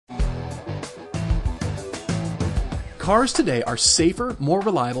Cars today are safer, more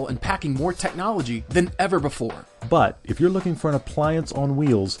reliable, and packing more technology than ever before. But if you're looking for an appliance on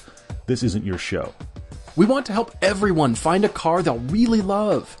wheels, this isn't your show. We want to help everyone find a car they'll really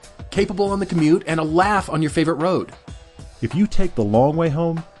love, capable on the commute and a laugh on your favorite road. If you take the long way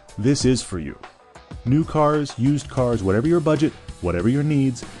home, this is for you. New cars, used cars, whatever your budget, whatever your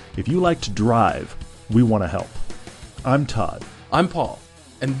needs, if you like to drive, we want to help. I'm Todd. I'm Paul,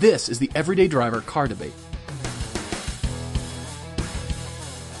 and this is the Everyday Driver Car Debate.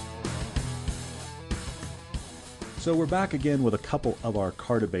 So we're back again with a couple of our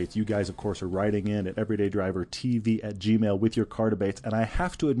car debates. You guys, of course, are writing in at everydayDriverTV@gmail with your car debates. And I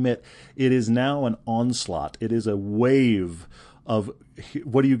have to admit, it is now an onslaught. It is a wave of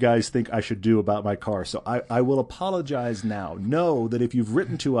what do you guys think I should do about my car? So I will apologize now. Know that if you've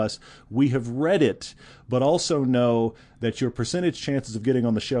written to us, we have read it, but also know that your percentage chances of getting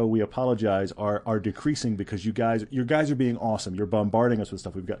on the show, we apologize, are decreasing because you guys are being awesome. You're bombarding us with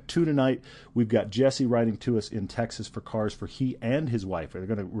stuff. We've got two tonight. We've got Jesse writing to us in Texas for cars for he and his wife. They're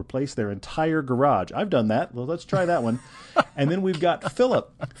going to replace their entire garage. I've done that. Well, let's try that one. And then we've got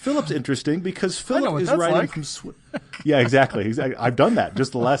Philip. Philip's interesting because Philip is writing from Yeah, exactly. I've done that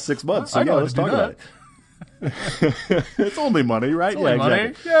just the last 6 months. So yeah, let's talk about it. It's only money, right? It's only money.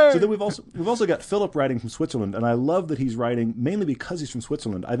 Exactly. Yay. So then we've also got Philip writing from Switzerland, and I love that he's writing mainly because he's from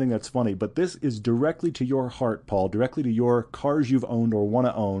Switzerland. I think that's funny, but this is directly to your heart, Paul, directly to your cars you've owned or want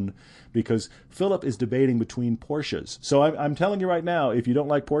to own, because Philip is debating between Porsches. So I'm telling you right now, if you don't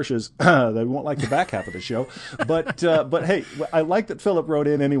like Porsches, they won't like the back half of the show. But hey, I like that Philip wrote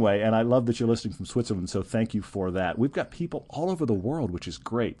in anyway, and I love that you're listening from Switzerland, so thank you for that. We've got people all over the world, which is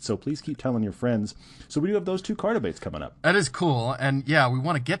great, so please keep telling your friends. So we do have those two car debates coming up. That is cool, and yeah, we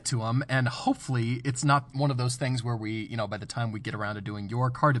want to get to them, and hopefully it's not one of those things where we, by the time we get around to doing your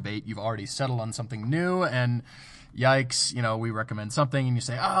car debate, you've already settled on something new, and yikes, we recommend something, and you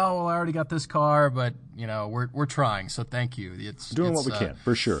say, oh, well, I already got this car, but, we're trying, so thank you. It's doing what we can,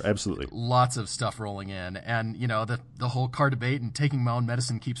 for sure, absolutely. Lots of stuff rolling in, and, the whole car debate and taking my own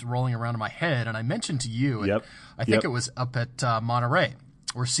medicine keeps rolling around in my head, and I mentioned to you, and I think it was up at Monterey,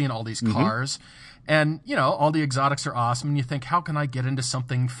 we're seeing all these cars, and, all the exotics are awesome, and you think, how can I get into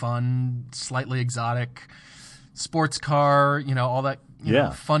something fun, slightly exotic, sports car, all that,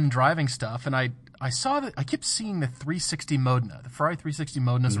 fun driving stuff, and I saw that I kept seeing the 360 Modena, the Ferrari 360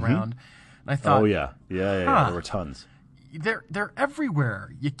 Modenas around, and I thought, oh yeah, there were tons. They're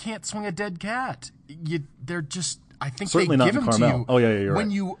everywhere. You can't swing a dead cat. They're just, I think certainly they not give in them Carmel. to you. Oh yeah, you're when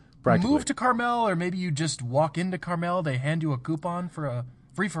right. you move to Carmel, or maybe you just walk into Carmel. They hand you a coupon for a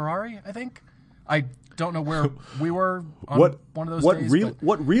free Ferrari. I think. I don't know where we were on one of those days.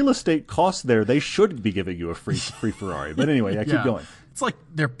 What real estate costs there? They should be giving you a free Ferrari. But anyway, keep going. It's like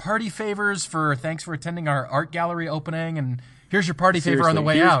they're party favors for thanks for attending our art gallery opening, and here's your party favor on the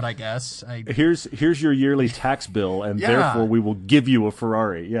way out, I guess. Here's your yearly tax bill, and therefore we will give you a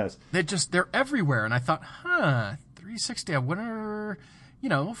Ferrari. Yes, they're everywhere, and I thought, 360. I wonder,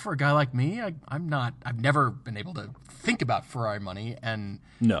 for a guy like me, I've never been able to think about Ferrari money, and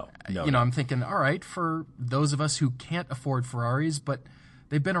no. I'm thinking, all right, for those of us who can't afford Ferraris, but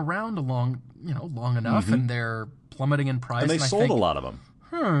they've been around long enough, and they're plummeting in price. And they sold a lot of them.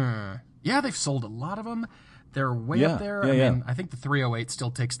 Yeah, they've sold a lot of them. They're way up there. I mean, I think the 308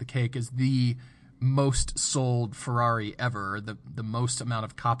 still takes the cake as the most sold Ferrari ever, the most amount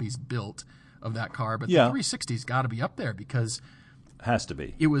of copies built of that car. But the 360's got to be up there because has to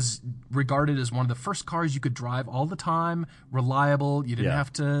be. It was regarded as one of the first cars you could drive all the time, reliable. You didn't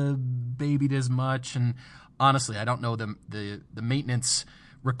have to baby it as much. And honestly, I don't know the maintenance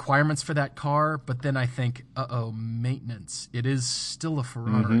requirements for that car, but then I think, maintenance. It is still a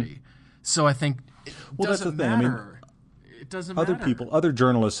Ferrari. So I think it doesn't matter. It doesn't matter. Other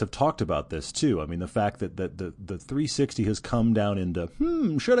journalists have talked about this too. I mean, the fact that the 360 has come down into,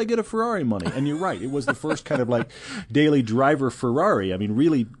 should I get a Ferrari money? And you're right. It was the first kind of like daily driver Ferrari. I mean,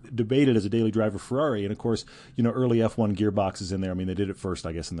 really debated as a daily driver Ferrari. And of course, early F1 gearboxes in there. I mean, they did it first,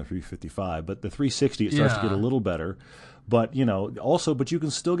 I guess, in the 355, but the 360, it starts to get a little better. But but you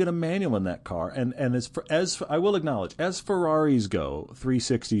can still get a manual in that car, and as I will acknowledge, as Ferraris go,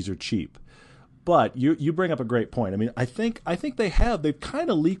 360s are cheap. But you bring up a great point. I mean, I think they've kind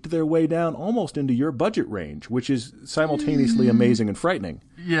of leaked their way down almost into your budget range, which is simultaneously amazing and frightening.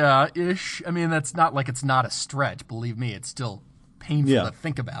 Yeah, ish. I mean, that's not like it's not a stretch. Believe me, it's still painful to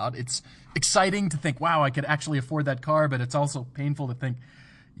think about. It's exciting to think, wow, I could actually afford that car, but it's also painful to think,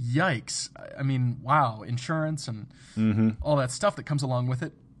 yikes. I mean, wow, insurance and all that stuff that comes along with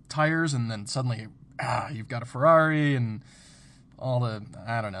it, tires, and then suddenly, you've got a Ferrari and all the,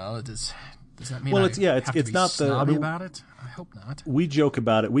 I don't know, Does that mean well, it's not the snobby about it? I hope not. We joke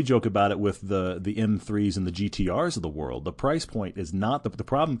about it. We joke about it with the M3s and the GTRs of the world. The price point is not the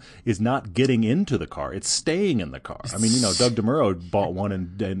problem. Is not getting into the car. It's staying in the car. I mean, Doug DeMuro bought one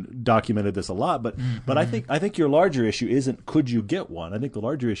and documented this a lot. But but I think your larger issue isn't could you get one. I think the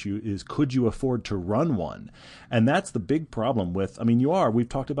larger issue is could you afford to run one, and that's the big problem with. I mean, we've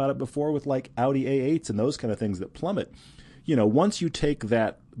talked about it before with like Audi A8s and those kind of things that plummet. Once you take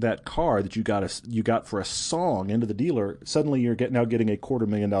that car that you got for a song into the dealer, suddenly you're now getting a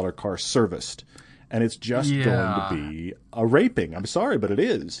 $250,000 car serviced, and it's just going to be a raping. I'm sorry, but it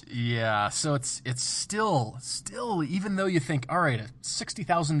is. Yeah. So it's still even though you think, all right, a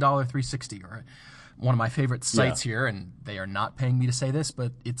 $60,000 360 or one of my favorite sites here, and they are not paying me to say this,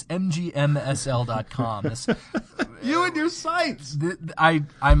 but it's mgmsl.com. You and your sites.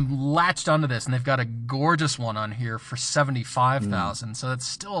 I'm latched onto this, and they've got a gorgeous one on here for $75,000. So that's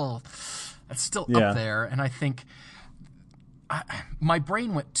still up there. And I think my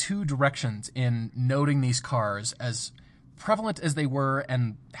brain went two directions in noting these cars as prevalent as they were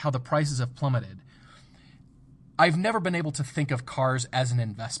and how the prices have plummeted. I've never been able to think of cars as an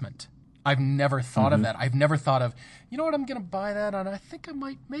investment. I've never thought of that. I've never thought of, you know what, I'm going to buy that and I think I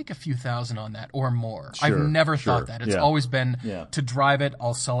might make a few thousand on that or more. I've never thought that. It's always been to drive it,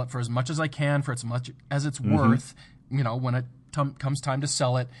 I'll sell it for as much as I can, for as much as it's worth, when it comes time to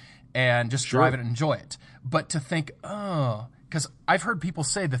sell it, and just drive it and enjoy it. But to think, because I've heard people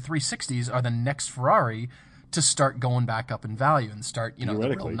say the 360s are the next Ferrari to start going back up in value and start, the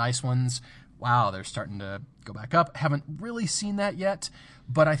real nice ones. Wow, they're starting to go back up. Haven't really seen that yet,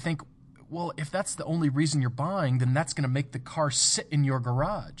 but I think, well, if that's the only reason you're buying, then that's going to make the car sit in your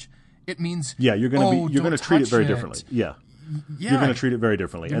garage. It means you're going to treat it very differently. Yeah. You're going to treat it very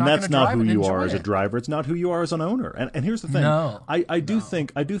differently, and that's not who you are as a driver. It's not who you are as an owner. And here's the thing: I do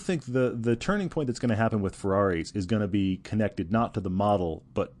think the turning point that's going to happen with Ferraris is going to be connected not to the model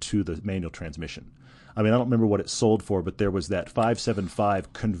but to the manual transmission. I mean, I don't remember what it sold for, but there was that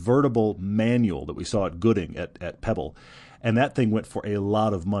 575 convertible manual that we saw at Gooding at Pebble. And that thing went for a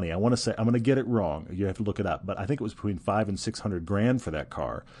lot of money. I want to say, I'm going to get it wrong. You have to look it up. But I think it was between $500,000 and $600,000 for that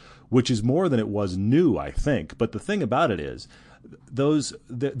car, which is more than it was new, I think. But the thing about it is,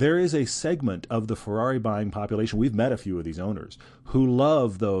 there is a segment of the Ferrari buying population. We've met a few of these owners who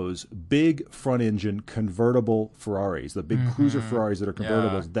love those big front engine convertible Ferraris, the big cruiser Ferraris that are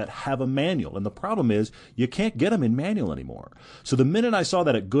convertibles that have a manual. And the problem is you can't get them in manual anymore. So the minute I saw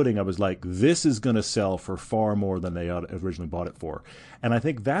that at Gooding, I was like, this is going to sell for far more than they originally bought it for. And I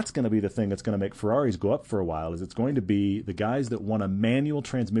think that's going to be the thing that's going to make Ferraris go up for a while, is it's going to be the guys that want a manual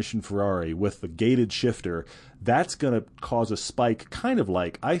transmission Ferrari with the gated shifter. That's going to cause a spike, kind of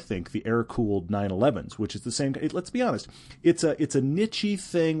like, I think, the air-cooled 911s, which is the same. Let's be honest. It's a niche-y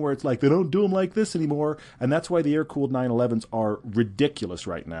thing where it's like they don't do them like this anymore, and that's why the air-cooled 911s are ridiculous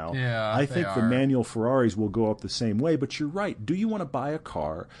right now. Yeah, I think the manual Ferraris will go up the same way, but you're right. Do you want to buy a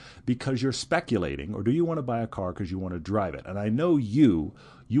car because you're speculating, or do you want to buy a car because you want to drive it? And I know you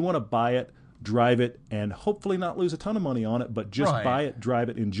want to buy it, drive it, and hopefully not lose a ton of money on it, but just buy it, drive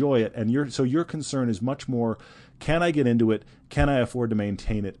it, enjoy it. And your concern is much more, can I get into it? Can I afford to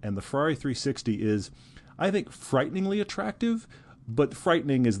maintain it? And the Ferrari 360 is, I think, frighteningly attractive, but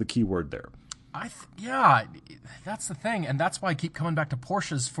frightening is the key word there. That's the thing. And that's why I keep coming back to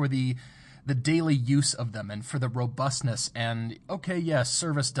Porsches for the daily use of them and for the robustness. And okay, yes,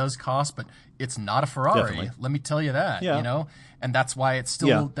 service does cost, but it's not a Ferrari. Definitely. Let me tell you that, and that's why it's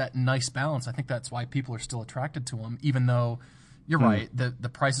still that nice balance. I think that's why people are still attracted to them, even though you're right, the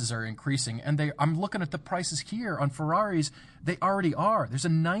prices are increasing. And I'm looking at the prices here on Ferraris. They already are. There's a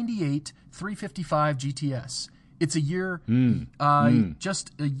 98 355 GTS. It's a year,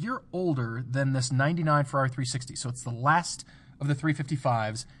 just a year older than this 99 Ferrari 360. So it's the last of the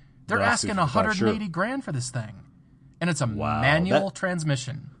 355s. They're asking $180,000 for this thing, and it's a manual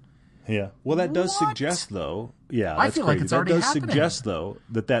transmission. Yeah. Well, that does suggest, though. Yeah, I feel like it's already happening. That does suggest, though,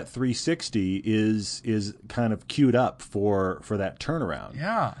 that 360 is kind of queued up for that turnaround.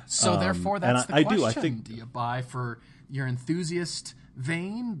 Yeah. So therefore, that's the question. I think, do you buy for your enthusiast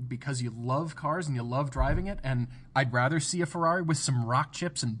vein because you love cars and you love driving it? And I'd rather see a Ferrari with some rock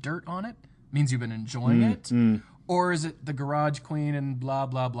chips and dirt on it. Means you've been enjoying it. Or is it the garage queen and blah,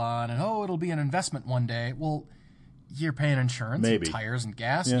 blah, blah, and it'll be an investment one day? Well, you're paying insurance and tires and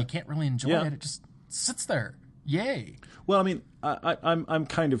gas, and you can't really enjoy it. It just sits there. Yay. Well, I mean, I'm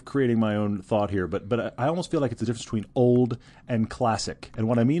kind of creating my own thought here, but I almost feel like it's the difference between old and classic. And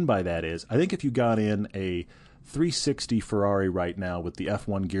what I mean by that is, I think if you got in a 360 Ferrari right now with the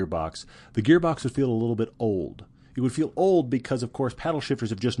F1 gearbox, the gearbox would feel a little bit old. It would feel old because, of course, paddle shifters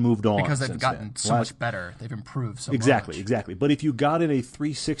have just moved on. Because they've gotten then. so much better. They've improved so much. Exactly. But if you got in a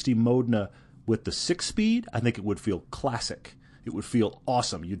 360 Modena with the 6-speed, I think it would feel classic. It would feel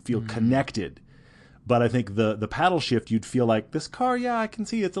awesome. You'd feel connected. But I think the paddle shift, you'd feel like, this car, yeah, I can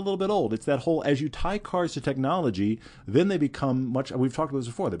see it's a little bit old. It's that whole, as you tie cars to technology, then they become much, we've talked about this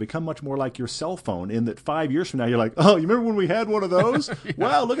before, they become much more like your cell phone in that 5 years from now, you're like, oh, you remember when we had one of those? Yeah.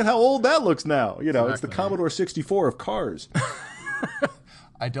 Wow, look at how old that looks now. You know, It's the Commodore 64 of cars.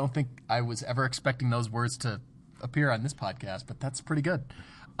 I don't think I was ever expecting those words to appear on this podcast, but that's pretty good.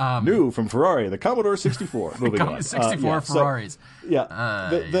 New from Ferrari, the Commodore 64. Moving on. 64 Ferraris. So,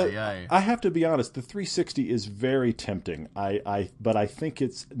 I have to be honest. The 360 is very tempting. But I think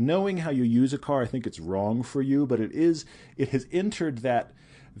it's knowing how you use a car. I think it's wrong for you. But it has entered that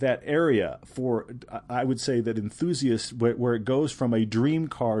area for, I would say, that enthusiasts where it goes from a dream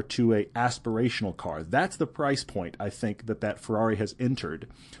car to a aspirational car. That's the price point. I think that Ferrari has entered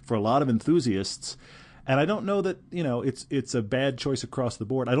for a lot of enthusiasts. And I don't know that, it's a bad choice across the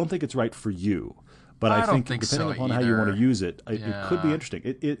board. I don't think it's right for you. But I think depending upon how you want to use it, it could be interesting.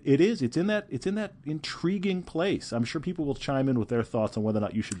 It is. It's in that intriguing place. I'm sure people will chime in with their thoughts on whether or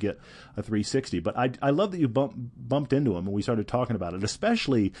not you should get a 360. But I love that you bumped into them and we started talking about it,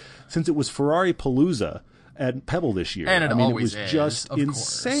 especially since it was Ferrari Palooza at Pebble this year. And it was just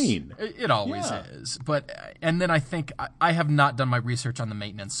insane. It always is. And then I think I have not done my research on the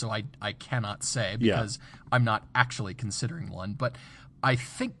maintenance, so I cannot say because I'm not actually considering one. But I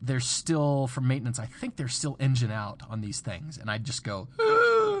think there's still, for maintenance, they're still engine out on these things. And I just go,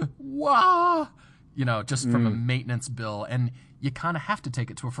 wah, just from a maintenance bill. And you kind of have to take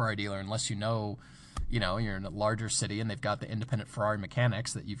it to a Ferrari dealer unless you're in a larger city and they've got the independent Ferrari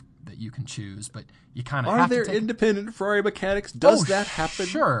mechanics that you can choose, but you kind of have to. Are there independent Ferrari mechanics? Does that happen?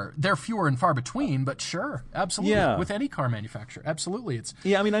 Sure, they're fewer and far between, but sure, absolutely. Yeah. With any car manufacturer, absolutely.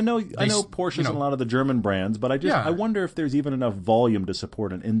 I know Porsche's and a lot of the German brands, but I wonder if there's even enough volume to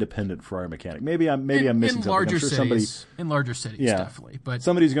support an independent Ferrari mechanic. Maybe I'm missing something. I'm sure in larger cities, definitely. But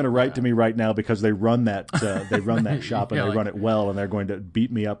somebody's going to write to me right now because they run that shop and they run it well, and they're going to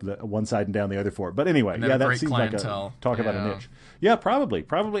beat me up one side and down the other for it. But anyway, that seems clientele. Talk about a niche. Yeah, probably.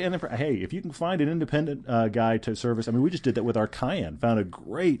 And then, hey, if you can find an independent guy to service, we just did that with our Cayenne. Found a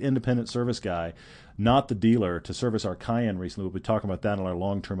great independent service guy, not the dealer, to service our Cayenne recently. We'll be talking about that in our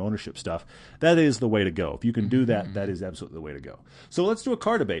long-term ownership stuff. That is the way to go. If you can do that, that is absolutely the way to go. So let's do a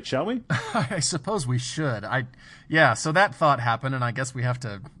car debate, shall we? I suppose we should. So that thought happened, and I guess we have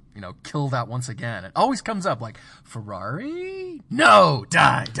to kill that once again. It always comes up like, Ferrari? No,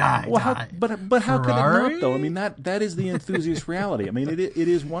 die. But how could it not, though? That is the enthusiast reality. It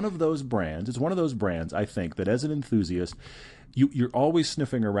is one of those brands. It's one of those brands, I think, that as an enthusiast, you're always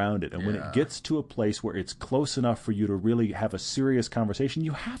sniffing around it. And when it gets to a place where it's close enough for you to really have a serious conversation,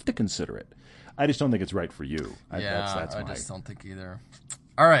 you have to consider it. I just don't think it's right for you. I just don't think either.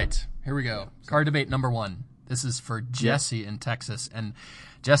 All right, here we go. Car debate number 1. This is for Jesse in Texas. And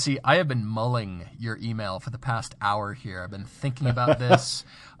Jesse, I have been mulling your email for the past hour here. I've been thinking about this.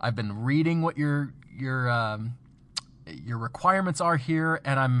 I've been reading what your requirements are here,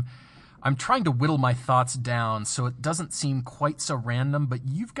 and I'm trying to whittle my thoughts down so it doesn't seem quite so random. But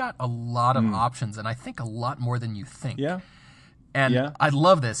you've got a lot of options, and I think a lot more than you think. Yeah. And I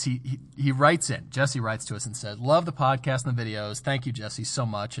love this. He writes in. Jesse writes to us and says, "Love the podcast and the videos. Thank you, Jesse, so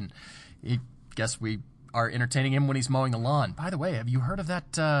much." And I guess we are entertaining him when he's mowing the lawn. By the way, have you heard of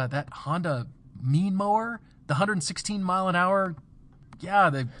that Honda Mean Mower? The 116 mile an hour,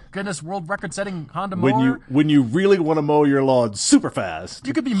 the Guinness World Record setting Honda mower. When you really want to mow your lawn super fast,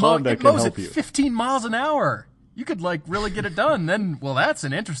 you could be mowing at 15 miles an hour. You could really get it done. Then, that's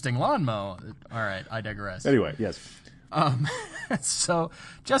an interesting lawn mow. All right, I digress. Anyway, yes. So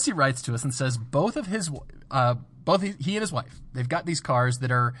Jesse writes to us and says both he and his wife, they've got these cars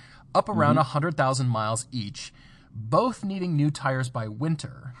that are up around 100,000 miles each, both needing new tires by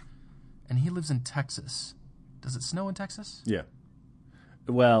winter. And he lives in Texas. Does it snow in Texas? Yeah.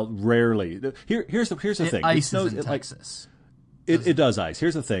 Well, rarely. Here's the thing. It snows in Texas. It does ice.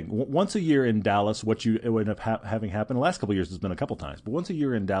 Here's the thing. Once a year in Dallas, what you end up having happen, the last couple of years has been a couple times, but once a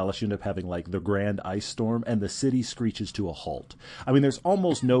year in Dallas, you end up having the grand ice storm, and the city screeches to a halt. There's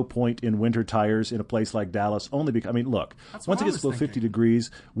almost no point in winter tires in a place like Dallas, only because, look, once it gets below 50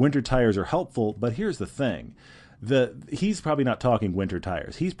 degrees, winter tires are helpful, but here's the thing. He's probably not talking winter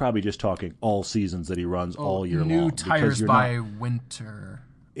tires. He's probably just talking all seasons that he runs all year long. New tires by winter.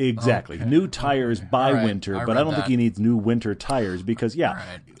 Exactly. Okay. New tires by winter, but I don't think he needs new winter tires because,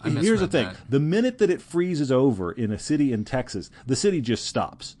 here's the thing. The minute that it freezes over in a city in Texas, the city just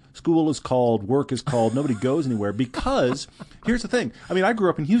stops. School is called, work is called, nobody goes anywhere because here's the thing. I mean, I grew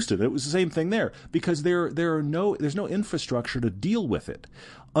up in Houston. It was the same thing there because there's no infrastructure to deal with it.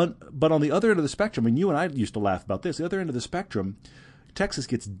 But on the other end of the spectrum, and you and I used to laugh about this, the other end of the spectrum, Texas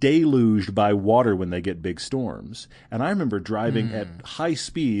gets deluged by water when they get big storms. And I remember driving at high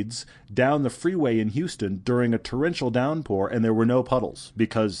speeds down the freeway in Houston during a torrential downpour, and there were no puddles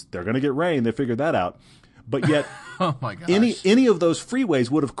because they're going to get rain. They figured that out. But yet, oh my gosh, any of those freeways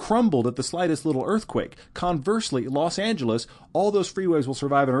would have crumbled at the slightest little earthquake. Conversely, Los Angeles, all those freeways will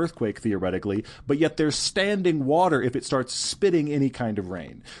survive an earthquake theoretically, but yet there's standing water if it starts spitting any kind of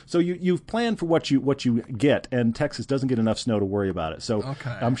rain. So you've planned for what you get, and Texas doesn't get enough snow to worry about it. So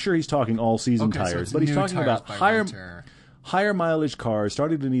I'm sure he's talking all season tires, but he's talking about higher mileage cars,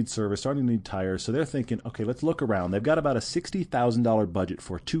 starting to need service, starting to need tires. So they're thinking, okay, let's look around. They've got about a $60,000 budget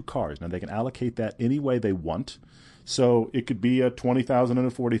for 2 cars. Now, they can allocate that any way they want. So it could be a $20,000 and a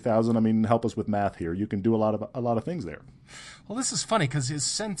 $40,000. I mean, help us with math here. You can do a lot of things there. Well, this is funny because his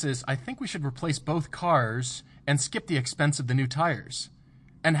sense is, I think we should replace both cars and skip the expense of the new tires.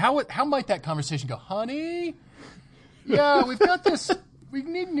 And how might that conversation go? Honey, yeah, we've got this... We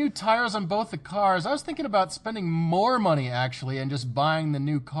need new tires on both the cars. I was thinking about spending more money, actually, and just buying the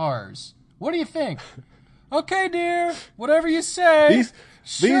new cars. What do you think? Okay, dear. Whatever you say.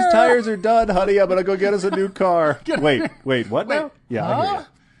 These tires are done, honey. I'm going to go get us a new car. Wait, what now? Yeah, I hear you.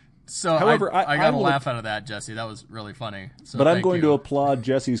 So however, I got a laugh out of that, Jesse. That was really funny. So but I'm going to applaud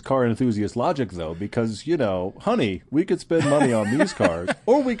Jesse's car enthusiast logic, though, because, honey, we could spend money on these cars,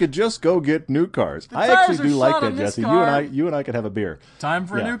 or we could just go get new cars. I actually do like that, Jesse. You and I could have a beer. Time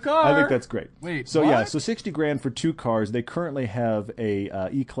for a new car. I think that's great. Wait, so what? yeah, so $60,000 for 2 cars. They currently have a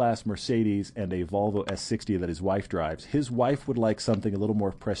E-Class Mercedes and a Volvo S60 that his wife drives. His wife would like something a little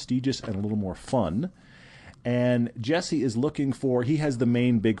more prestigious and a little more fun. And Jesse is looking for, he has the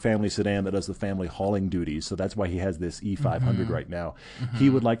main big family sedan that does the family hauling duties, so that's why he has this E500 right now.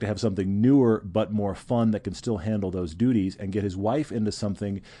 He would like to have something newer but more fun that can still handle those duties and get his wife into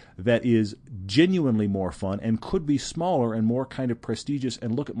something that is genuinely more fun and could be smaller and more kind of prestigious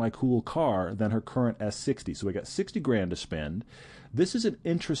and look at my cool car than her current S60. So we got $60,000 to spend. This is an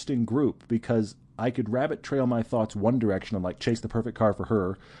interesting group because I could rabbit trail my thoughts one direction and like chase the perfect car for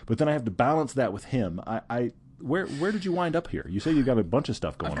her, but then I have to balance that with him. Where did you wind up here? You say you got a bunch of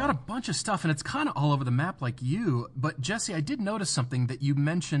stuff going on. I've got a bunch of stuff, and it's kind of all over the map like you. But Jesse, I did notice something that you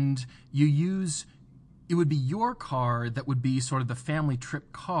mentioned. It would be your car that would be sort of the family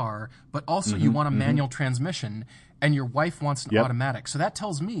trip car, but also you want a manual transmission, and your wife wants an automatic. So that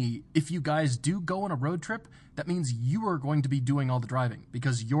tells me if you guys do go on a road trip, that means you are going to be doing all the driving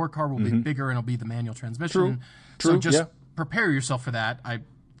because your car will be bigger and it'll be the manual transmission. True. So just prepare yourself for that. I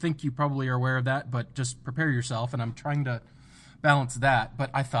think you probably are aware of that, but just prepare yourself, and I'm trying to balance that. But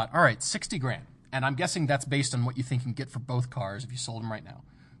I thought, all right, $60,000, and I'm guessing that's based on what you think you can get for both cars if you sold them right now.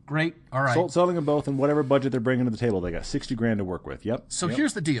 Great, all right. Selling them both, and whatever budget they're bringing to the table, they got $60,000 to work with. Yep. So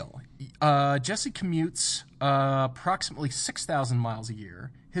here's the deal: Jesse commutes approximately 6,000 miles a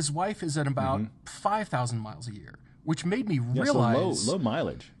year. His wife is at about 5,000 miles a year, which made me realize so low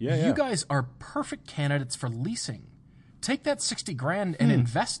mileage. You guys are perfect candidates for leasing. Take that $60,000 and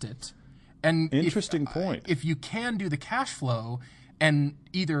invest it. And interesting point. If you can do the cash flow and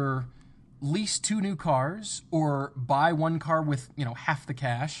either lease 2 new cars or buy 1 car with half the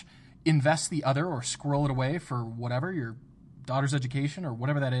cash, invest the other or squirrel it away for whatever, your daughter's education or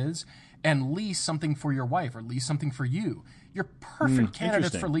whatever that is, and lease something for your wife or lease something for you. You're perfect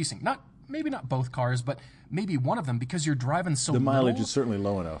candidates for leasing. Maybe not both cars, but maybe one of them because you're driving so the mileage little. Is certainly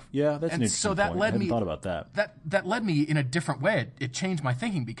low enough. Yeah, that's an interesting point. I hadn't thought about that. That led me in a different way. It changed my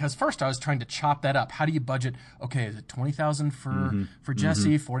thinking because first I was trying to chop that up. How do you budget? Okay, is it $20,000 for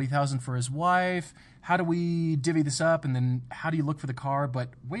Jesse, $40,000 for his wife? How do we divvy this up? And then how do you look for the car? But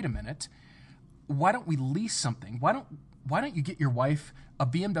wait a minute, why don't we lease something? Why don't you get your wife a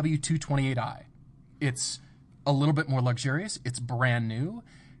BMW 228i? It's a little bit more luxurious. It's brand new.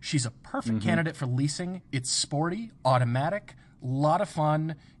 She's a perfect candidate for leasing. It's sporty, automatic, a lot of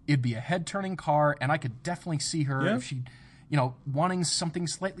fun. It'd be a head-turning car, and I could definitely see her if she, wanting something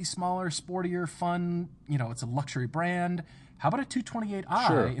slightly smaller, sportier, fun. It's a luxury brand. How about a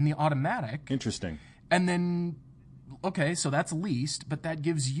 228i in the automatic? Interesting. And then, okay, so that's leased, but that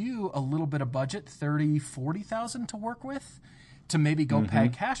gives you a little bit of budget, $30,000, $40,000 to work with, to maybe go pay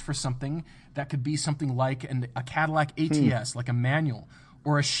cash for something that could be something like a Cadillac ATS, like a manual,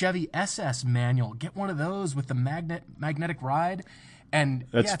 or a Chevy SS manual. Get one of those with the magnetic ride, And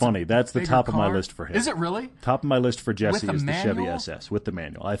that's funny. That's the top of my list for him. Is it really? Top of my list for Jesse is the Chevy SS with the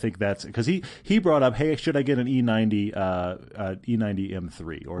manual. I think that's because he brought up, hey, should I get an E90 E90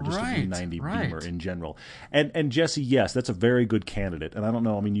 M3 or just an E90 Beamer in general? And Jesse, yes, that's a very good candidate. And I don't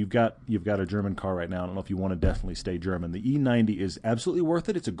know. I mean, you've got a German car right now. I don't know if you want to definitely stay German. The E90 is absolutely worth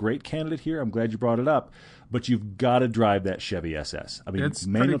it. It's a great candidate here. I'm glad you brought it up. But you've got to drive that Chevy SS. I mean, it's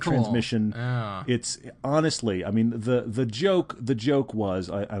manual cool. transmission. Yeah. It's honestly, I mean, the joke was,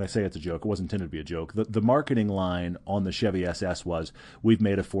 and I say it's a joke. It wasn't intended to be a joke. The marketing line on the Chevy SS was, "We've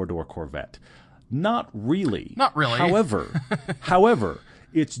made a 4-door Corvette." Not really. Not really. However,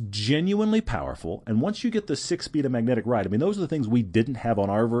 it's genuinely powerful. And once you get the 6-speed of magnetic ride, I mean, those are the things we didn't have on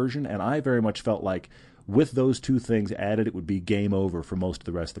our version, and I very much felt like with those two things added, it would be game over for most of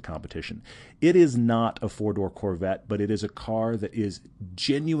the rest of the competition. It is not a 4-door Corvette, but it is a car that is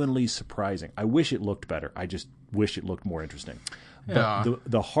genuinely surprising. I wish it looked better. I just wish it looked more interesting. Yeah.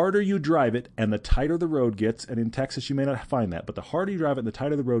 But the harder you drive it and the tighter the road gets, and in Texas you may not find that, but the harder you drive it and the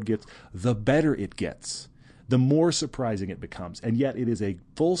tighter the road gets, the better it gets. The more surprising it becomes. And yet it is a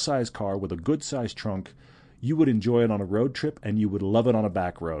full-size car with a good-sized trunk. You would enjoy it on a road trip, and you would love it on a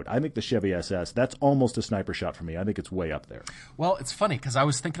back road. I think the Chevy SS, that's almost a sniper shot for me. I think it's way up there. Well, it's funny because I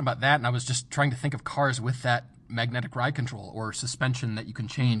was thinking about that, and I was just trying to think of cars with that magnetic ride control or suspension that you can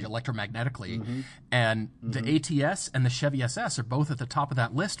change electromagnetically. Mm-hmm. And the ATS and the Chevy SS are both at the top of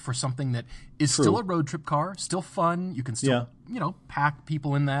that list for something that is still a road trip car, still fun. You can still, pack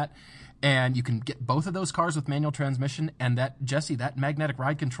people in that. And you can get both of those cars with manual transmission, and that, Jesse, that magnetic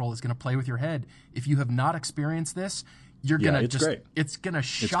ride control is going to play with your head. If you have not experienced this, you're going to it's going to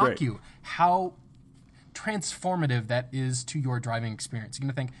shock you how transformative that is to your driving experience.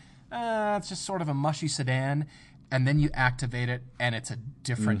 You're going to think, it's just sort of a mushy sedan, and then you activate it, and it's a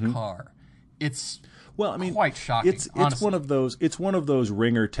different car. It's quite shocking. It's one of those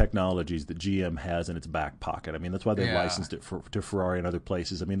ringer technologies that GM has in its back pocket. I mean, that's why they licensed it to Ferrari and other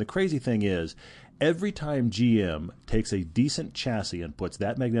places. I mean, the crazy thing is, every time GM takes a decent chassis and puts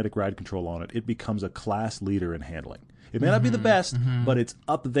that magnetic ride control on it, it becomes a class leader in handling. It may not be the best, but it's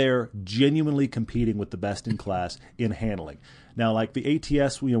up there genuinely competing with the best in class in handling. Now, like the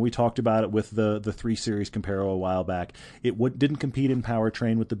ATS, we talked about it with the 3 Series Comparo a while back. It didn't compete in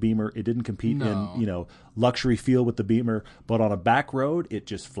powertrain with the Beamer. It didn't compete in luxury feel with the Beamer. But on a back road, it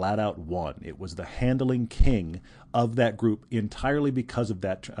just flat out won. It was the handling king of that group entirely because of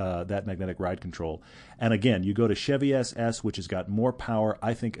that magnetic ride control. And again, you go to Chevy SS, which has got more power.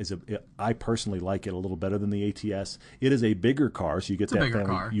 I think I personally like it a little better than the ATS. It is a bigger car, so you get that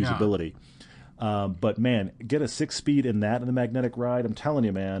family usability. But man, get a 6-speed in that in the magnetic ride. I'm telling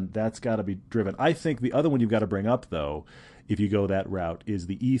you, man, that's got to be driven. I think the other one you've got to bring up, though, if you go that route, is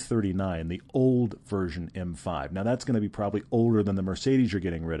the E39, the old version M5. Now, that's going to be probably older than the Mercedes you're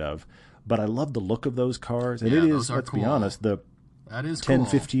getting rid of, but I love the look of those cars. And it is, let's be honest, the 10,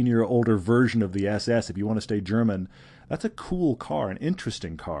 15-year older version of the SS. If you want to stay German, that's a cool car, an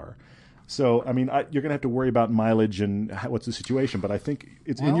interesting car. So, I mean, you're going to have to worry about mileage and what's the situation, but I think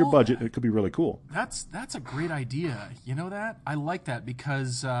it's in your budget. It could be really cool. That's a great idea. You know that? I like that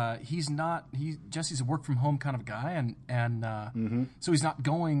because Jesse's a work-from-home kind of guy, and so he's not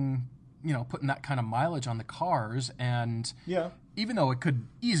going, putting that kind of mileage on the cars. And even though it could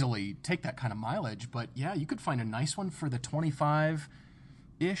easily take that kind of mileage, but you could find a nice one for the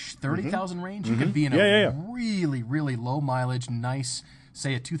 25-ish, 30,000 range. You could be in a really, really low mileage, nice,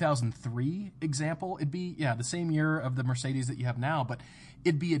 say a 2003 example. It'd be the same year of the Mercedes that you have now, but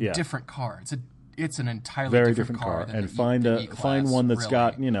it'd be a different car. It's an entirely very different car. And find one that's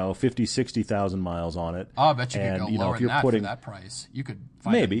got 50, 60,000 miles on it. Oh, I bet you could go lower than that for that price. You could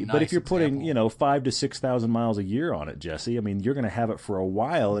find maybe, nice but if you're putting 5,000 to 6,000 miles a year on it, Jesse, I mean, you're going to have it for a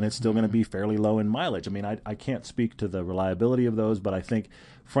while, and it's still going to be fairly low in mileage. I mean, I can't speak to the reliability of those, but I think,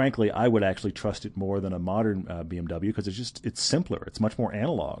 frankly, I would actually trust it more than a modern BMW because it's simpler. It's much more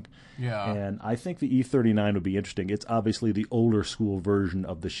analog. Yeah. And I think the E39 would be interesting. It's obviously the older school version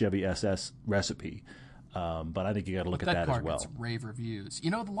of the Chevy SS recipe. But I think you got to look at that as well. That car gets rave reviews. The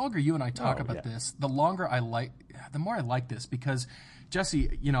longer you and I talk about this, the more I like this because,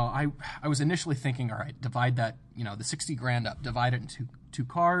 Jesse, I was initially thinking, all right, divide that, the $60,000 up, divide it into two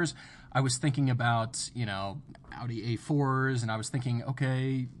cars. I was thinking about, Audi A4s, and I was thinking,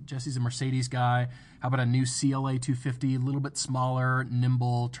 okay, Jesse's a Mercedes guy. How about a new CLA 250, a little bit smaller,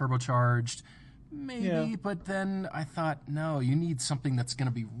 nimble, turbocharged? Maybe, but then I thought, no, you need something that's going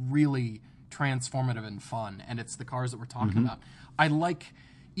to be really transformative and fun, and it's the cars that we're talking about. I like,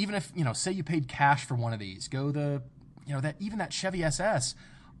 even if, say you paid cash for one of these, that Chevy SS,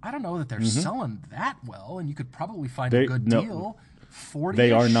 I don't know that they're selling that well, and you could probably find a good deal.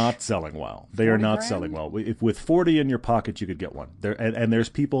 They are not selling well. They are not selling well. If with 40 in your pocket, you could get one. And there's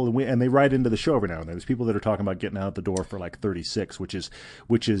people, and they write into the show every now and then. There's people that are talking about getting out the door for like 36, which is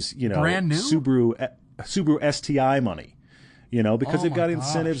brand new Subaru STI money. Because they've got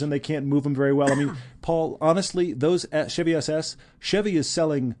incentives and they can't move them very well. I mean, Paul, honestly, those Chevy SS, Chevy is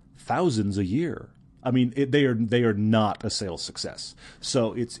selling thousands a year. I mean, they are not a sales success.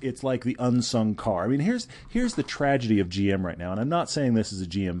 So it's like the unsung car. I mean, here's the tragedy of GM right now, and I'm not saying this as a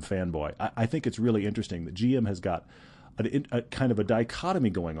GM fanboy. I think it's really interesting that GM has got a kind of a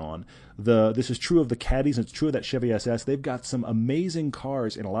dichotomy going on. This is true of the Caddies, and it's true of that Chevy SS. They've got some amazing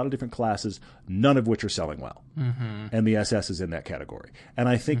cars in a lot of different classes, none of which are selling well. Mm-hmm. And the SS is in that category. And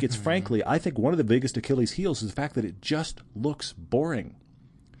I think it's frankly, I think one of the biggest Achilles heels is the fact that it just looks boring.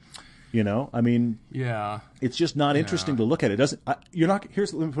 I mean, it's just not interesting to look at. It doesn't. Let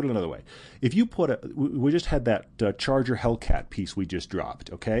me put it another way. If you we just had that Charger Hellcat piece we just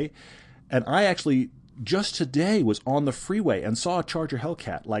dropped, okay, and I actually just today was on the freeway and saw a Charger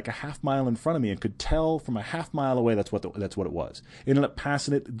Hellcat like a half mile in front of me and could tell from a half mile away that's what it was. Ended up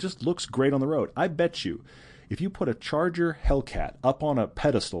passing it. It just looks great on the road. I bet you, if you put a Charger Hellcat up on a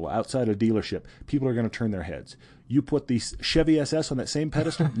pedestal outside a dealership, people are going to turn their heads. You put the Chevy SS on that same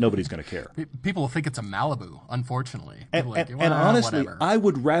pedestal, nobody's going to care. People will think it's a Malibu, unfortunately. And honestly, whatever. I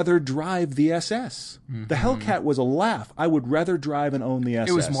would rather drive the SS. Mm-hmm. The Hellcat was a laugh. I would rather drive and own the SS.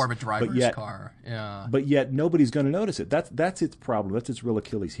 It was more of a driver's car. Yeah. But yet nobody's going to notice it. That's its problem. That's its real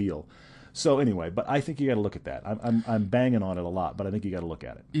Achilles heel. So anyway, but I think you got to look at that. I'm banging on it a lot, but I think you got to look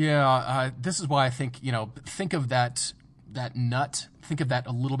at it. Yeah, this is why I think think of that nut. Think of that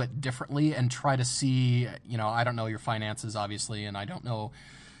a little bit differently and try to see. I don't know your finances obviously, and I don't know,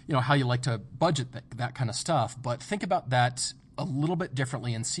 how you like to budget that kind of stuff. But think about that a little bit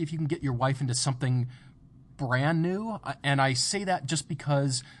differently and see if you can get your wife into something brand new. And I say that just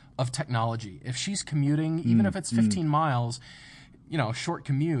because of technology. If she's commuting, even if it's 15 miles. Short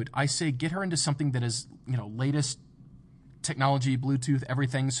commute, I say get her into something that is, latest technology, Bluetooth,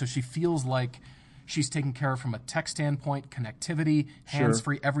 everything, so she feels like she's taken care of from a tech standpoint, connectivity,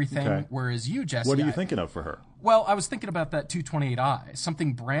 hands-free, everything, okay. Whereas you, Jesse... What are you thinking of for her? Well, I was thinking about that 228i,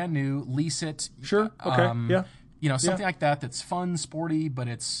 something brand new, lease it. Sure, okay, yeah. Something like that that's fun, sporty, but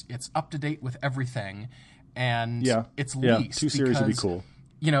it's up-to-date with everything, and it's leased. 2 Series would be cool.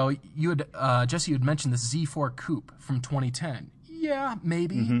 You had Jesse, you had mentioned this Z4 Coupe from 2010. Yeah,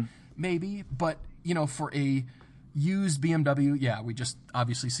 maybe. But, for a used BMW, we just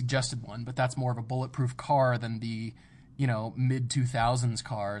obviously suggested one, but that's more of a bulletproof car than the, mid-2000s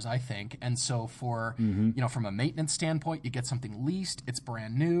cars, I think. And so for, from a maintenance standpoint, you get something leased, it's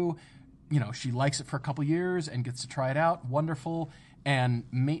brand new, she likes it for a couple years and gets to try it out, wonderful. And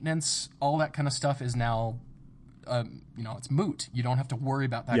maintenance, all that kind of stuff is now... it's moot. You don't have to worry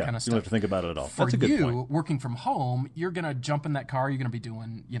about that kind of stuff. You don't have to think about it at all. That's a good point. Working from home, you're going to jump in that car. You're going to be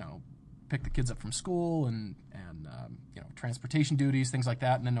doing, pick the kids up from school and transportation duties, things like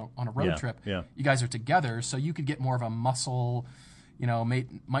that. And then on a road trip, you guys are together, so you could get more of a muscle.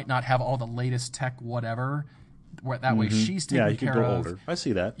 Might not have all the latest tech, whatever. That way, she's taken care of. Yeah, you can go older. I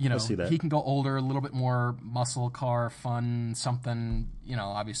see that. I see that. He can go older, a little bit more muscle car, fun, something.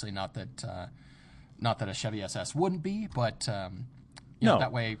 Obviously not that. Not that a Chevy SS wouldn't be, but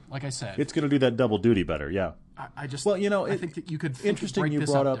that way, like I said, it's going to do that double duty better. Yeah, I think that you could break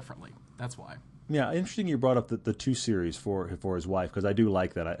this up differently. That's why. Yeah, interesting. You brought up the 2 Series for his wife, because I do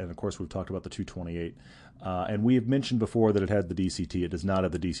like that. And of course, we've talked about the 228, and we have mentioned before that it had the DCT. It does not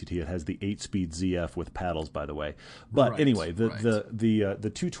have the DCT. It has the 8-speed ZF with paddles, by the way. But anyway,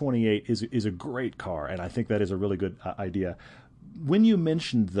 the 228 is a great car, and I think that is a really good idea. When you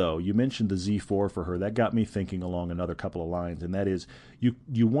mentioned the Z4 for her, that got me thinking along another couple of lines, and that is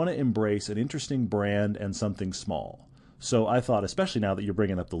you want to embrace an interesting brand and something small. So I thought, especially now that you're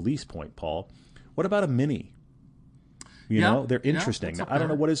bringing up the lease point, Paul, what about a Mini? They're interesting. Now, I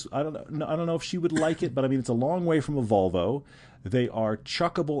don't know if she would like it, but I mean, it's a long way from a Volvo. They are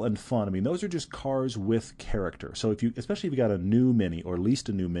chuckable and fun. I mean, those are just cars with character. So especially if you got a new Mini or leased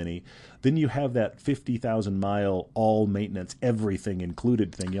a new Mini, then you have that 50,000 mile all maintenance, everything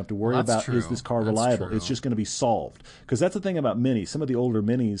included thing. You have to worry about, is this car reliable? It's just going to be solved. Because that's the thing about Minis. Some of the older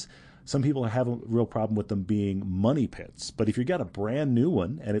Minis, some people have a real problem with them being money pits. But if you've got a brand new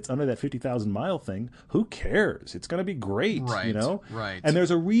one and it's under that 50,000 mile thing, who cares? It's going to be great, Right. And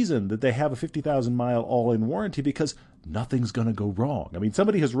there's a reason that they have a 50,000 mile all-in warranty, because nothing's going to go wrong. I mean,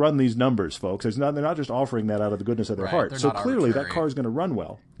 somebody has run these numbers, folks. They're not just offering that out of the goodness of their heart. So clearly that car is going to run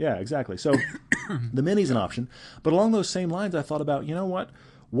well. Yeah, exactly. So the Mini's an option. But along those same lines, I thought about,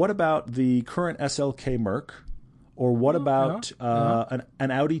 what about the current SLK Merc Or what about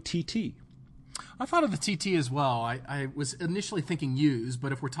an Audi TT? I thought of the TT as well. I was initially thinking used,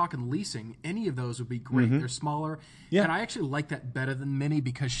 but if we're talking leasing, any of those would be great. They're smaller. Yeah. And I actually like that better than Mini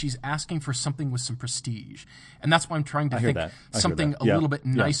because she's asking for something with some prestige. And that's why I'm trying to think something a little bit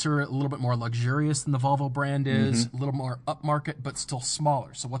nicer, a little bit more luxurious than the Volvo brand is, a little more upmarket, but still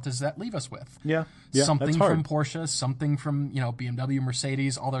smaller. So what does that leave us with? Yeah. Something from Porsche, something from BMW,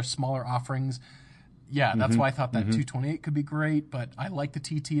 Mercedes, all their smaller offerings. Yeah, that's why I thought that 228 could be great, but I like the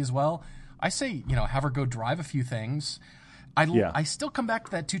TT as well. I say, have her go drive a few things. I still come back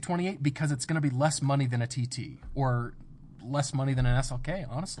to that 228 because it's going to be less money than a TT or less money than an SLK,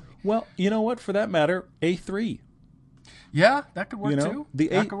 honestly. Well, you know what? For that matter, A3. Yeah, that could work too. The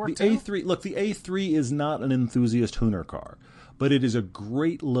A3. Look, the A3 is not an enthusiast Hooner car, but it is a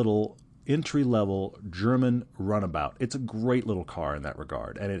great little entry-level German runabout. It's a great little car in that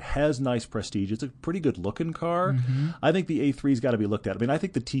regard, and it has nice prestige. It's a pretty good-looking car. I think the A3's got to be looked at. I mean, I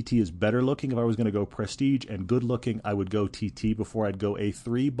think the TT is better looking. If I was going to go prestige and good-looking, I would go TT before I'd go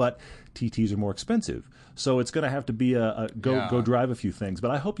A3, but TTs are more expensive. So it's going to have to be go drive a few things.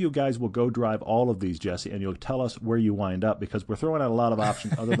 But I hope you guys will go drive all of these, Jesse, and you'll tell us where you wind up, because we're throwing out a lot of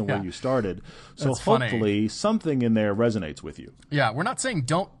options other than where you started. So That's hopefully something in there resonates with you. Yeah, we're not saying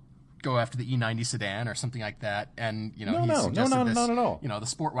don't go after the E90 sedan or something like that, and he suggested not at all. The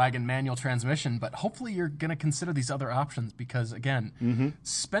Sport Wagon manual transmission. But hopefully you're going to consider these other options because again,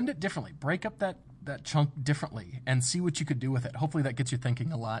 spend it differently, break up that chunk differently, and see what you could do with it. Hopefully that gets you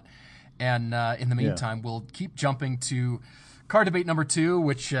thinking a lot. And in the meantime, we'll keep jumping to car debate number 2,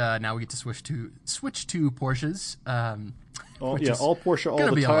 which now we get to switch to Porsches. All Porsche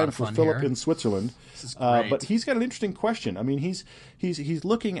all the time for Philip in Switzerland. This is great. But he's got an interesting question. I mean, he's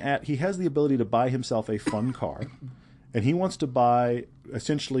looking at, he has the ability to buy himself a fun car, and he wants to buy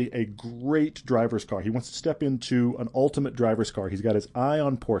essentially a great driver's car. He wants to step into an ultimate driver's car. He's got his eye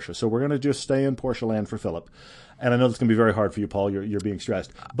on Porsche. So we're going to just stay in Porsche land for Philip. And I know it's going to be very hard for you, Paul. You're being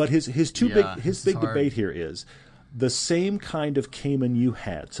stressed. But his big debate here is the same kind of Cayman you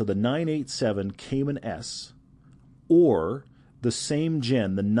had. So the 987 Cayman S, or the same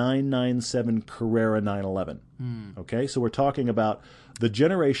gen, the 997 Carrera 911. Okay, so we're talking about the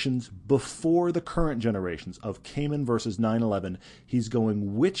generations before the current generations of Cayman versus 911. He's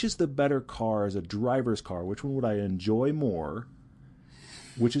going, which is the better car as a driver's car? Which one would I enjoy more?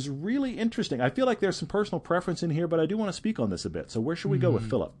 Which is really interesting. I feel like there's some personal preference in here, but I do want to speak on this a bit. So where should we go with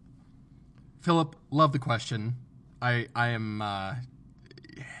Philip? Philip, love the question. I am. I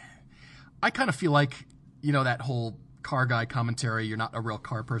kind of feel like that whole car guy commentary. You're not a real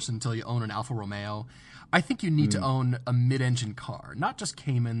car person until you own an Alfa Romeo. I think you need to own a mid-engine car, not just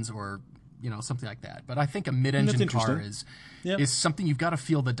Caymans or something like that. But I think a mid-engine car is something you've got to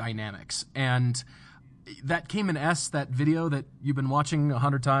feel the dynamics. And that Cayman S, that video that you've been watching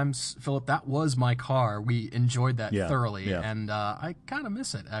 100 times, Philip, that was my car. We enjoyed that thoroughly, and I kind of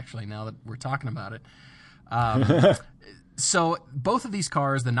miss it actually now that we're talking about it. So both of these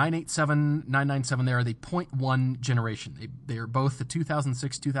cars, the 987, 997, they are the 0.1 generation. They are both the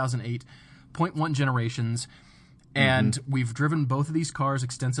 2006, 2008 0.1 generations, and we've driven both of these cars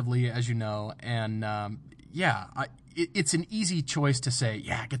extensively, as you know, and it's an easy choice to say,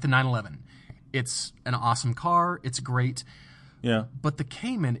 get the 911. It's an awesome car. It's great. Yeah. But the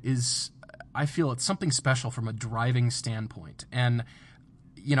Cayman is, I feel it's something special from a driving standpoint. And,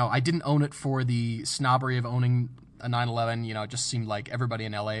 I didn't own it for the snobbery of owning a 911. It just seemed like everybody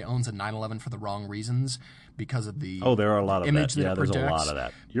in LA owns a 911 for the wrong reasons because of the there are a lot of image that. Yeah, there's a lot of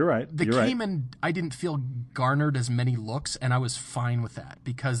that. You're right. The Cayman, I didn't feel garnered as many looks, and I was fine with that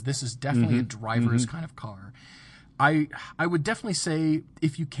because this is definitely a driver's kind of car. I would definitely say,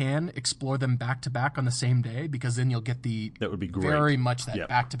 if you can, explore them back-to-back on the same day, because then you'll get that would be great. Very much that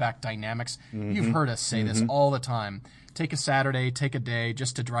back-to-back dynamics. You've heard us say this all the time. Take a Saturday, take a day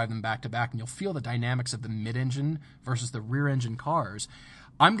just to drive them back-to-back, and you'll feel the dynamics of the mid-engine versus the rear-engine cars.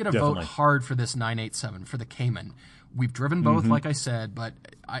 I'm going to vote hard for this 987, for the Cayman. We've driven both, like I said, but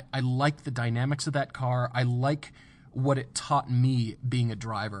I like the dynamics of that car. I like what it taught me being a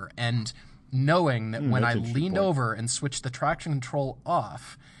driver, and knowing that when I leaned over and switched the traction control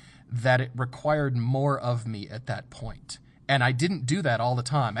off, that it required more of me at that point. And I didn't do that all the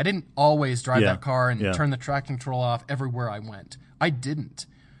time. I didn't always drive that car and turn the traction control off everywhere I went. I didn't.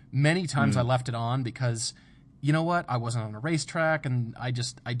 Many times I left it on because, you know what, I wasn't on a racetrack, and I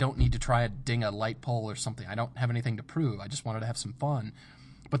don't need to try to ding a light pole or something. I don't have anything to prove. I just wanted to have some fun.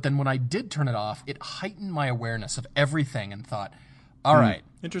 But then when I did turn it off, it heightened my awareness of everything and thought, all right.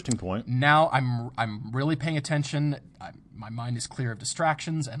 Interesting point. Now I'm really paying attention. My mind is clear of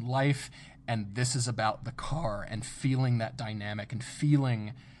distractions and life, and this is about the car and feeling that dynamic and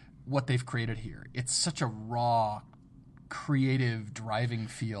feeling what they've created here. It's such a raw, creative driving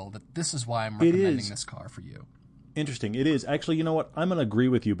feel that this is why I'm recommending this car for you. Interesting. It is. Actually, you know what? I'm going to agree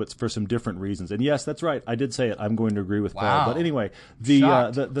with you, but for some different reasons. And yes, that's right. I did say it. I'm going to agree with Paul. But anyway,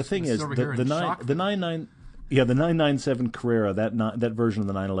 the thing is, the 997 Carrera, that version of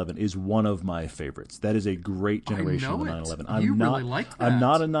the 911 is one of my favorites. That is a great generation of the 911. You really like that. I'm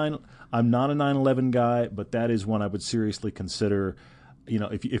not a 911 guy, but that is one I would seriously consider. You know,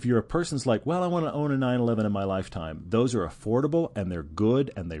 if you're a person's like, well, I want to own a 911 in my lifetime, those are affordable and they're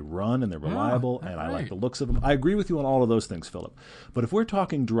good and they run and they're reliable and I like the looks of them. I agree with you on all of those things, Philip. But if we're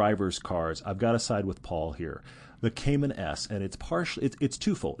talking drivers' cars, I've got to side with Paul here. The Cayman S, and it's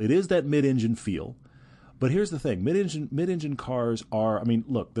twofold. It is that mid-engine feel. But here's the thing: mid-engine cars are. I mean,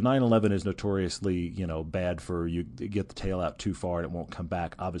 look, the 911 is notoriously, bad for you get the tail out too far and it won't come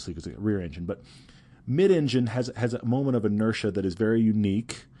back, obviously because it's a rear engine. But mid-engine has a moment of inertia that is very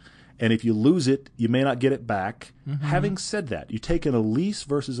unique, and if you lose it, you may not get it back. Mm-hmm. Having said that, you take an Elise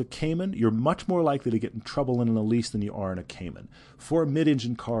versus a Cayman, you're much more likely to get in trouble in an Elise than you are in a Cayman. For a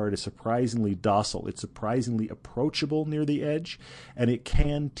mid-engine car, it is surprisingly docile. It's surprisingly approachable near the edge, and it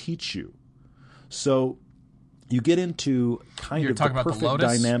can teach you. So you get into You're talking the about perfect the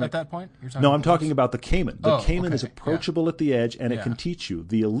Lotus dynamic. At that point? No, I'm talking about the Cayman. The Cayman is approachable at the edge, and it can teach you.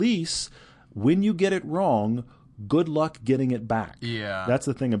 The Elise, when you get it wrong, good luck getting it back. Yeah. That's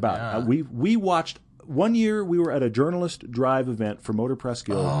the thing about it. We watched, one year we were at a journalist drive event for Motor Press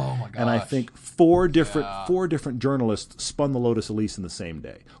Guild, and I think four different journalists spun the Lotus Elise in the same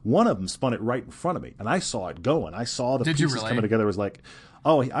day. One of them spun it right in front of me, and I saw it going. I saw the pieces coming together. It was like,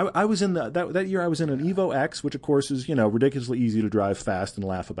 I was in that year. I was in an Evo X, which of course is ridiculously easy to drive fast and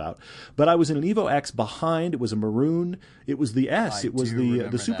laugh about. But I was in an Evo X behind. It was a maroon. It was the S. It was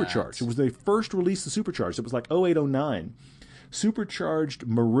the supercharged. It was the first release of the supercharged. It was like 0809. Supercharged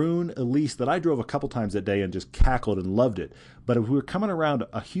maroon Elise that I drove a couple times that day and just cackled and loved it. But if we were coming around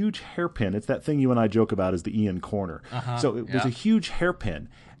a huge hairpin, it's that thing you and I joke about as the Ian corner. So it was a huge hairpin.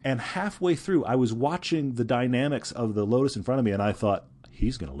 And halfway through, I was watching the dynamics of the Lotus in front of me, and I thought,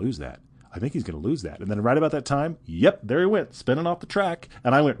 he's going to lose that. I think he's going to lose that. And then right about that time, there he went, spinning off the track,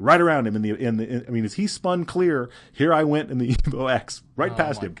 and I went right around him as he spun clear, here I went in the Evo X, right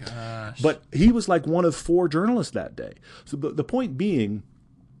past him. Gosh. But he was like one of four journalists that day. So the point being,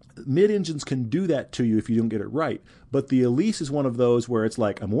 mid-engines can do that to you if you don't get it right. But the Elise is one of those where it's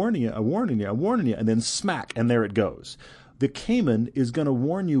like, I'm warning you, and then smack, and there it goes. The Cayman is going to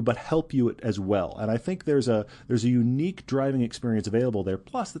warn you but help you as well. And I think there's a unique driving experience available there.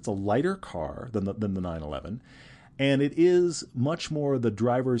 Plus, it's a lighter car than the 911. And it is much more the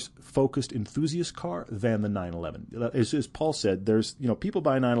driver's focused enthusiast car than the 911. As Paul said, there's people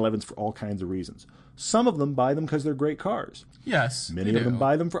buy 911s for all kinds of reasons. Some of them buy them because they're great cars. Yes, many of them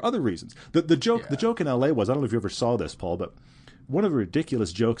buy them for other reasons. The joke in LA was, I don't know if you ever saw this, Paul, but one of the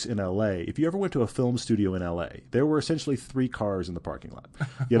ridiculous jokes in L.A., if you ever went to a film studio in L.A., there were essentially 3 cars in the parking lot.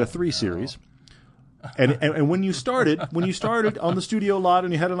 You had a 3 Series. And when you started on the studio lot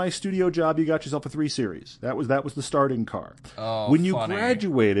and you had a nice studio job, you got yourself a 3 Series. That was the starting car. When you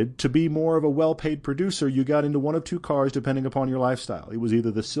graduated to be more of a well-paid producer, you got into one of 2 cars depending upon your lifestyle. It was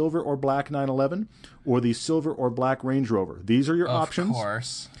either the silver or black 911 or the silver or black Range Rover. These are your options. Of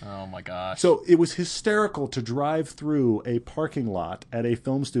course. Oh my gosh. So it was hysterical to drive through a parking lot at a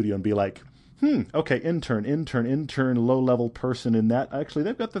film studio and be like, okay, intern, low-level person in that. Actually,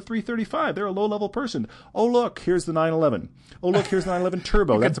 they've got the 335. They're a low-level person. Oh, look, here's the 911. Oh, look, here's the 911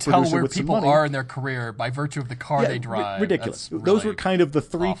 Turbo. That's a producer with some money. You can tell where people are in their career by virtue of the car they drive. Ridiculous. Those were kind of the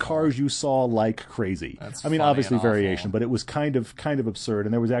 3 cars you saw like crazy. That's obviously variation, but it was kind of absurd.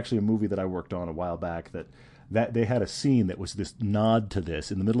 And there was actually a movie that I worked on a while back that they had a scene that was this nod to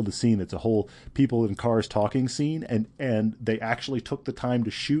this. In the middle of the scene, it's a whole people in cars talking scene, and they actually took the time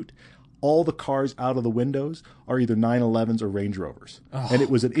to shoot. All the cars out of the windows are either 911s or Range Rovers. And it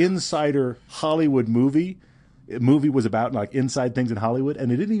was an insider Hollywood movie. The movie was about like inside things in Hollywood,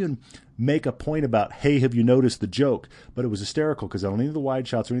 and it didn't even make a point about, hey, have you noticed the joke? But it was hysterical because on any of the wide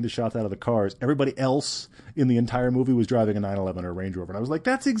shots or any of the shots out of the cars, everybody else in the entire movie was driving a 911 or a Range Rover. And I was like,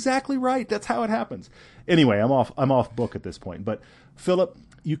 that's exactly right. That's how it happens. Anyway, I'm off book at this point. But Philip,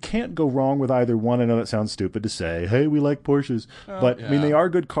 you can't go wrong with either one. I know that sounds stupid to say, hey, we like Porsches. But, they are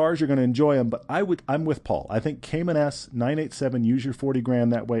good cars. You're going to enjoy them. But I'm with Paul. I think Cayman S, 987, use your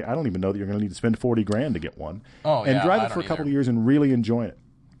 $40,000 that way. I don't even know that you're going to need to spend $40,000 to get one. And drive it for a couple of years and really enjoy it.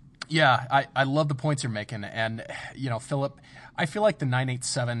 Yeah, I love the points you're making. And, Philip, I feel like the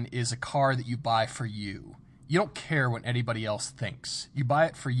 987 is a car that you buy for you. You don't care what anybody else thinks. You buy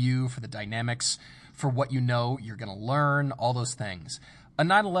it for you, for the dynamics, for what you know you're going to learn, all those things. A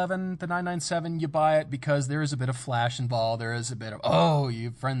 911, the 997, you buy it because there is a bit of flash involved. There is a bit of, oh,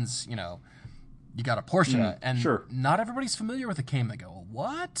 you friends, you know, you got a Porsche. And sure. Not everybody's familiar with the Cayman. They go, well,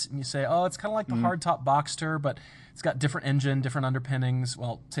 what? And you say, oh, it's kind of like the hardtop Boxster, but it's got different engine, different underpinnings.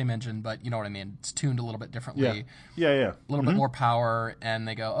 Well, same engine, but you know what I mean. It's tuned a little bit differently. Yeah. A little bit more power. And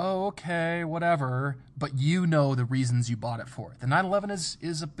they go, oh, okay, whatever. But you know the reasons you bought it for. The 911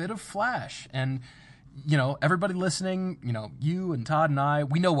 is a bit of flash. And, you know, everybody listening, you know, you and Todd and I,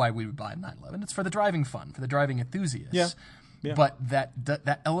 we know why we would buy a 911. It's for the driving fun, for the driving enthusiasts. Yeah. But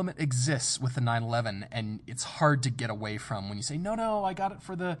that element exists with the 911, and it's hard to get away from when you say, no, I got it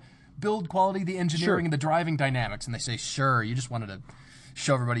for the build quality, the engineering, and the driving dynamics. And they say, sure, you just wanted to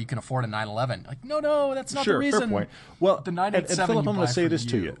show everybody you can afford a 911. Like, no, that's not the reason. Fair point. Well, the 987 and Philip, I'm going to say this you.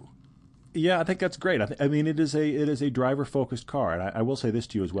 to you. Yeah, I think that's great. I mean, it is a driver-focused car, and I will say this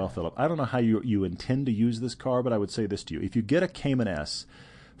to you as well, Philip. I don't know how you intend to use this car, but I would say this to you. If you get a Cayman S,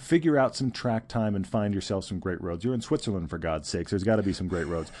 figure out some track time and find yourself some great roads. You're in Switzerland, for God's sakes. There's got to be some great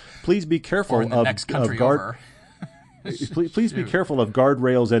roads. Please be careful or in the next country over. Please be careful of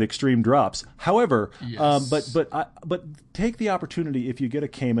guardrails and extreme drops. However, yes. but take the opportunity, if you get a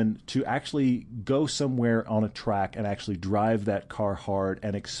Cayman, to actually go somewhere on a track and actually drive that car hard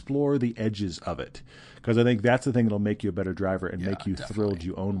and explore the edges of it. Because I think that's the thing that'll make you a better driver and make you thrilled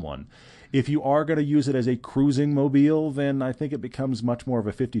you own one. If you are going to use it as a cruising mobile, then I think it becomes much more of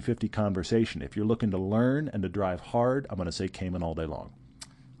a 50-50 conversation. If you're looking to learn and to drive hard, I'm going to say Cayman all day long.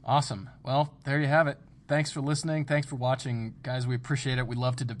 Awesome. Well, there you have it. Thanks for listening. Thanks for watching. Guys, we appreciate it. We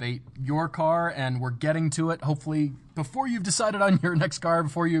love to debate your car, and we're getting to it, hopefully, before you've decided on your next car,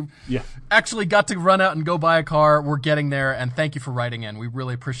 before you've actually got to run out and go buy a car. We're getting there, and thank you for writing in. We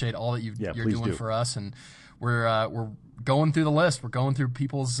really appreciate all that you're doing for us, and we're going through the list. We're going through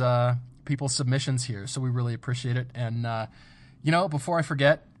people's submissions here, so we really appreciate it. And, before I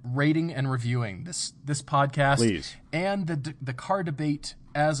forget, rating and reviewing this podcast. Please. And the car debate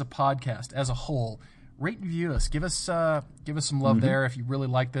as a podcast, as a whole. Rate and review us. Give us some love there if you really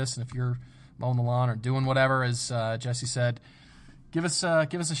like this, and if you're mowing the lawn or doing whatever, as Jesse said, give us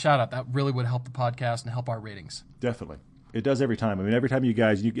a shout out. That really would help the podcast and help our ratings. Definitely. It does every time. I mean, every time you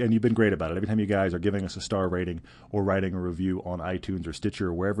guys, and you've been great about it, every time you guys are giving us a star rating or writing a review on iTunes or Stitcher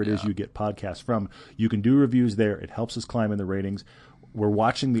or wherever it is you get podcasts from, you can do reviews there. It helps us climb in the ratings. We're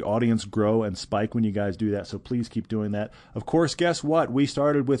watching the audience grow and spike when you guys do that, so please keep doing that. Of course, guess what? We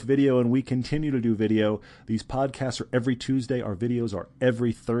started with video, and we continue to do video. These podcasts are every Tuesday. Our videos are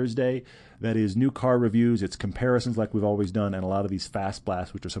every Thursday. That is new car reviews. It's comparisons like we've always done, and a lot of these fast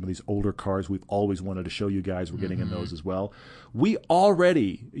blasts, which are some of these older cars we've always wanted to show you guys. We're getting in those as well. You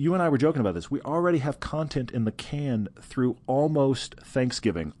and I were joking about this, we already have content in the can through almost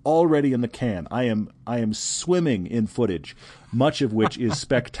Thanksgiving. Already in the can. I am swimming in footage, much of which is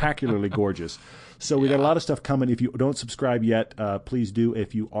spectacularly gorgeous. So we got a lot of stuff coming. If you don't subscribe yet, please do.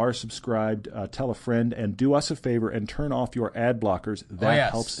 If you are subscribed, tell a friend, and do us a favor and turn off your ad blockers.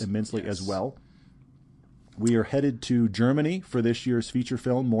 That helps immensely as well. We are headed to Germany for this year's feature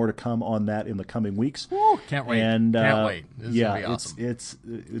film. More to come on that in the coming weeks. Woo, can't wait. And, can't wait. This is gonna be awesome.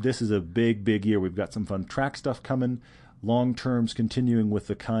 This is a big, big year. We've got some fun track stuff coming. Long terms continuing with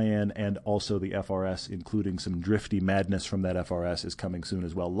the Cayenne and also the FRS, including some drifty madness from that FRS is coming soon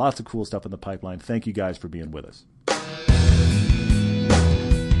as well. Lots of cool stuff in the pipeline. Thank you guys for being with us.